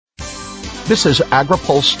This is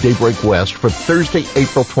AgriPulse Daybreak West for Thursday,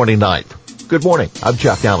 April 29th. Good morning. I'm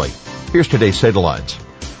Chuck Alley. Here's today's headlines.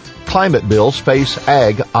 Climate bills face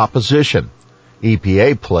ag opposition.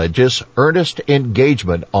 EPA pledges earnest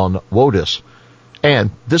engagement on WOTUS.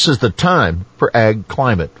 And this is the time for ag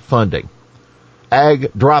climate funding.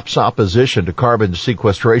 Ag drops opposition to carbon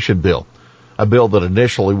sequestration bill. A bill that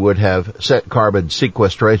initially would have set carbon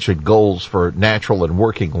sequestration goals for natural and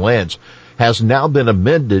working lands has now been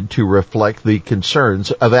amended to reflect the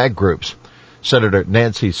concerns of ag groups. Senator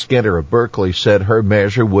Nancy Skinner of Berkeley said her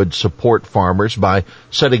measure would support farmers by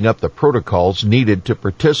setting up the protocols needed to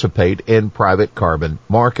participate in private carbon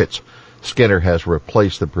markets. Skinner has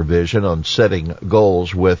replaced the provision on setting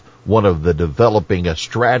goals with one of the developing a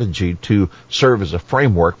strategy to serve as a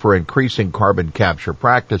framework for increasing carbon capture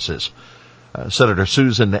practices. Senator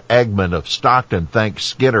Susan Eggman of Stockton thanked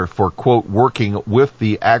Skinner for, quote, working with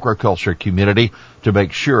the agriculture community to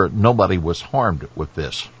make sure nobody was harmed with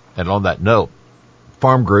this. And on that note,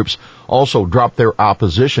 farm groups also dropped their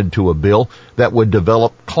opposition to a bill that would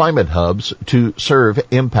develop climate hubs to serve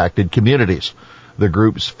impacted communities. The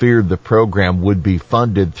groups feared the program would be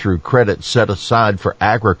funded through credits set aside for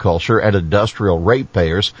agriculture and industrial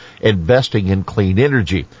ratepayers investing in clean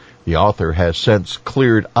energy. The author has since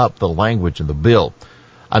cleared up the language in the bill.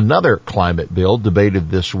 Another climate bill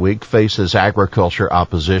debated this week faces agriculture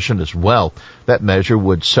opposition as well. That measure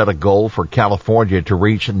would set a goal for California to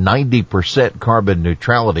reach 90% carbon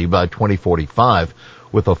neutrality by 2045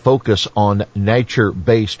 with a focus on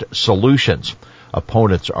nature-based solutions.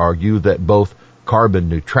 Opponents argue that both carbon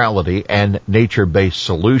neutrality and nature-based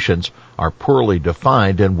solutions are poorly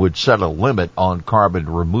defined and would set a limit on carbon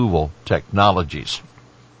removal technologies.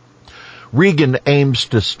 Regan aims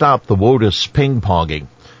to stop the WOTUS ping-ponging.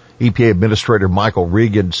 EPA Administrator Michael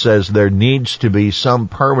Regan says there needs to be some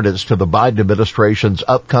permanence to the Biden administration's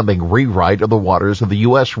upcoming rewrite of the Waters of the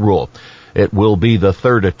U.S. rule. It will be the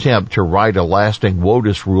third attempt to write a lasting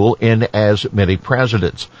WOTUS rule in as many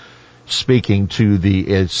presidents. Speaking to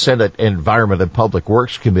the Senate Environment and Public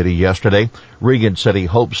Works Committee yesterday, Regan said he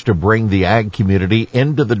hopes to bring the ag community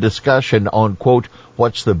into the discussion on, quote,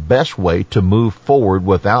 what's the best way to move forward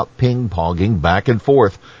without ping-ponging back and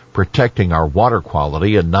forth, protecting our water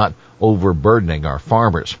quality and not overburdening our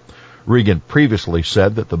farmers. Regan previously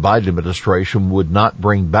said that the Biden administration would not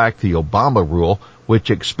bring back the Obama rule, which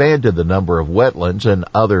expanded the number of wetlands and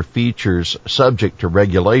other features subject to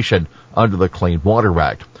regulation under the Clean Water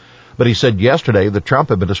Act. But he said yesterday the Trump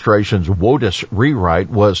administration's WOTUS rewrite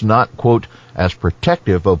was not, quote, as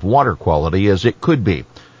protective of water quality as it could be.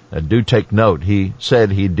 And do take note, he said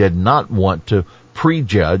he did not want to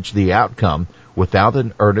prejudge the outcome without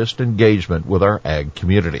an earnest engagement with our ag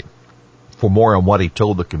community. For more on what he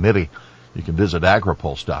told the committee, you can visit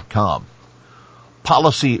agripulse.com.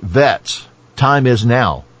 Policy vets. Time is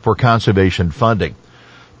now for conservation funding.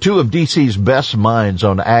 Two of D.C.'s best minds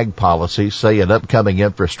on ag policy say an upcoming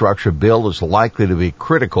infrastructure bill is likely to be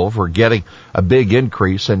critical for getting a big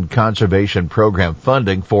increase in conservation program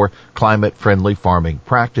funding for climate-friendly farming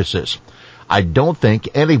practices. I don't think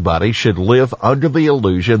anybody should live under the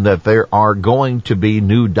illusion that there are going to be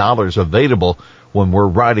new dollars available when we're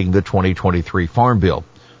writing the 2023 Farm Bill.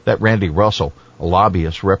 That Randy Russell, a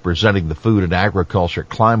lobbyist representing the Food and Agriculture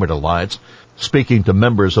Climate Alliance, speaking to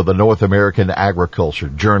members of the North American Agriculture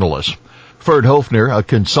Journalists. Ferd Hofner, a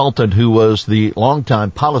consultant who was the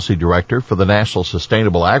longtime policy director for the National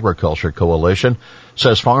Sustainable Agriculture Coalition,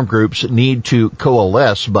 says farm groups need to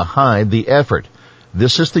coalesce behind the effort.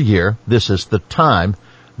 This is the year, this is the time,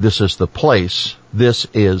 this is the place, this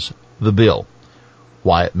is the bill.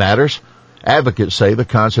 Why it matters? Advocates say the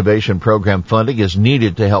conservation program funding is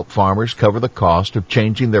needed to help farmers cover the cost of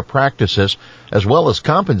changing their practices, as well as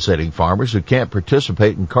compensating farmers who can't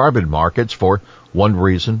participate in carbon markets for one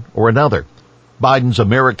reason or another. Biden's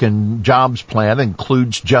American Jobs Plan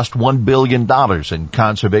includes just $1 billion in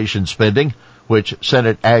conservation spending, which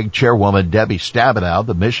Senate Ag Chairwoman Debbie Stabenow,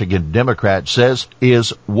 the Michigan Democrat, says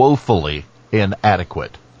is woefully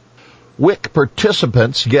inadequate. WIC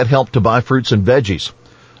participants get help to buy fruits and veggies.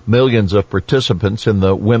 Millions of participants in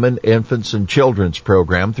the Women, Infants, and Children's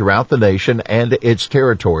program throughout the nation and its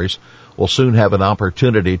territories will soon have an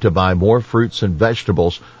opportunity to buy more fruits and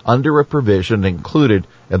vegetables under a provision included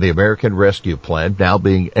in the American Rescue Plan now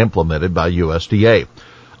being implemented by USDA.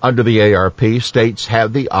 Under the ARP, states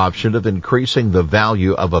have the option of increasing the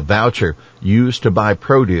value of a voucher used to buy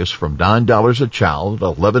produce from $9 a child,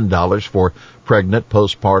 $11 for pregnant,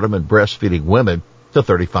 postpartum, and breastfeeding women to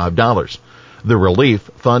 $35. The relief,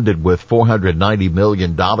 funded with $490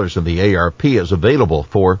 million in the ARP, is available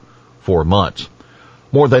for 4 months.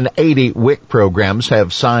 More than 80 WIC programs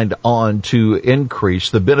have signed on to increase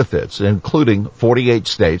the benefits, including 48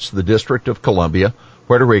 states, the District of Columbia,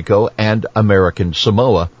 Puerto Rico, and American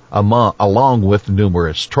Samoa, along with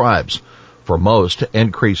numerous tribes. For most,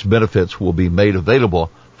 increased benefits will be made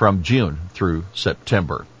available from June through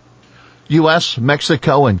September. U.S.,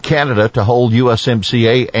 Mexico, and Canada to hold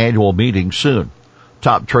USMCA annual meeting soon.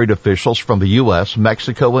 Top trade officials from the U.S.,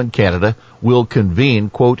 Mexico, and Canada will convene,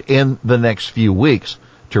 quote, in the next few weeks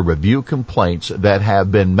to review complaints that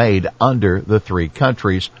have been made under the three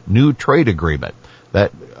countries' new trade agreement.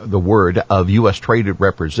 That the word of U.S. Trade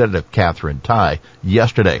Representative Catherine Tai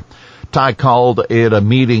yesterday. Tai called it a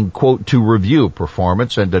meeting, quote, to review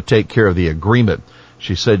performance and to take care of the agreement.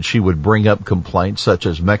 She said she would bring up complaints such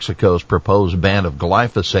as Mexico's proposed ban of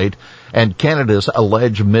glyphosate and Canada's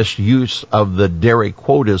alleged misuse of the dairy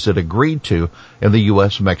quotas it agreed to in the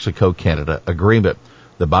U.S.-Mexico-Canada agreement.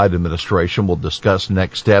 The Biden administration will discuss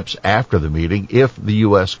next steps after the meeting if the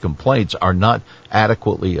U.S. complaints are not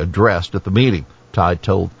adequately addressed at the meeting, Tai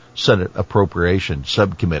told Senate Appropriations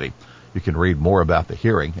Subcommittee. You can read more about the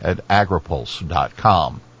hearing at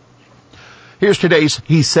agripulse.com. Here's today's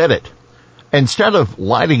He Said It. Instead of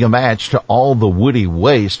lighting a match to all the woody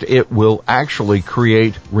waste, it will actually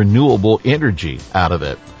create renewable energy out of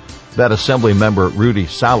it. That Assembly member Rudy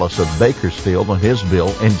Salas of Bakersfield on his bill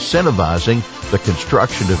incentivizing the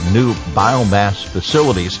construction of new biomass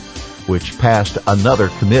facilities, which passed another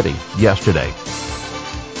committee yesterday.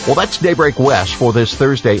 Well, that's Daybreak West for this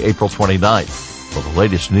Thursday, April 29th. For the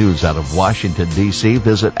latest news out of Washington, D.C.,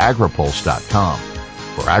 visit agripulse.com.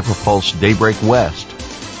 For AgriPulse Daybreak West,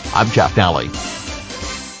 I'm Jeff Nally.